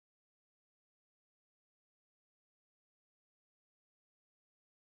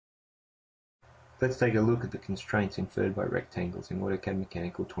Let's take a look at the constraints inferred by rectangles in AutoCAD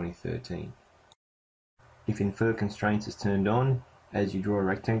Mechanical 2013. If Infer Constraints is turned on, as you draw a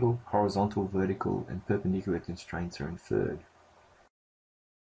rectangle, horizontal, vertical, and perpendicular constraints are inferred.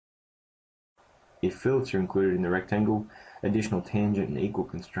 If fillets are included in the rectangle, additional tangent and equal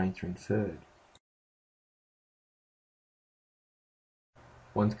constraints are inferred.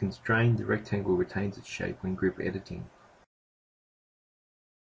 Once constrained, the rectangle retains its shape when grip editing.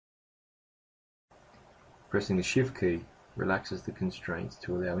 Pressing the Shift key relaxes the constraints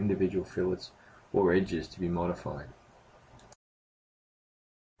to allow individual fillets or edges to be modified.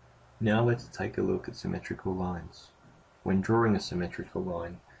 Now let's take a look at symmetrical lines. When drawing a symmetrical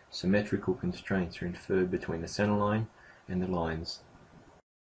line, symmetrical constraints are inferred between the centerline and the lines.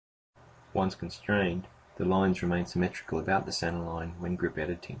 Once constrained, the lines remain symmetrical about the centerline when grip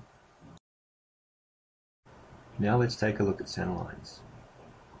editing. Now let's take a look at centerlines.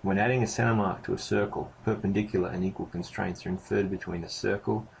 When adding a center mark to a circle, perpendicular and equal constraints are inferred between the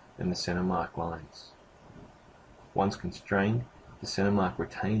circle and the center mark lines. Once constrained, the center mark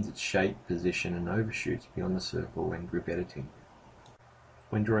retains its shape, position, and overshoots beyond the circle when grip editing.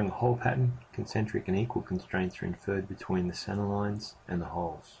 When drawing a hole pattern, concentric and equal constraints are inferred between the center lines and the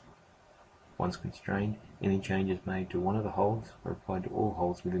holes. Once constrained, any changes made to one of the holes are applied to all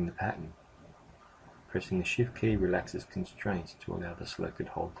holes within the pattern. Pressing the Shift key relaxes constraints to allow the selected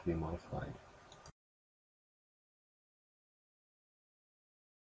hole to be modified.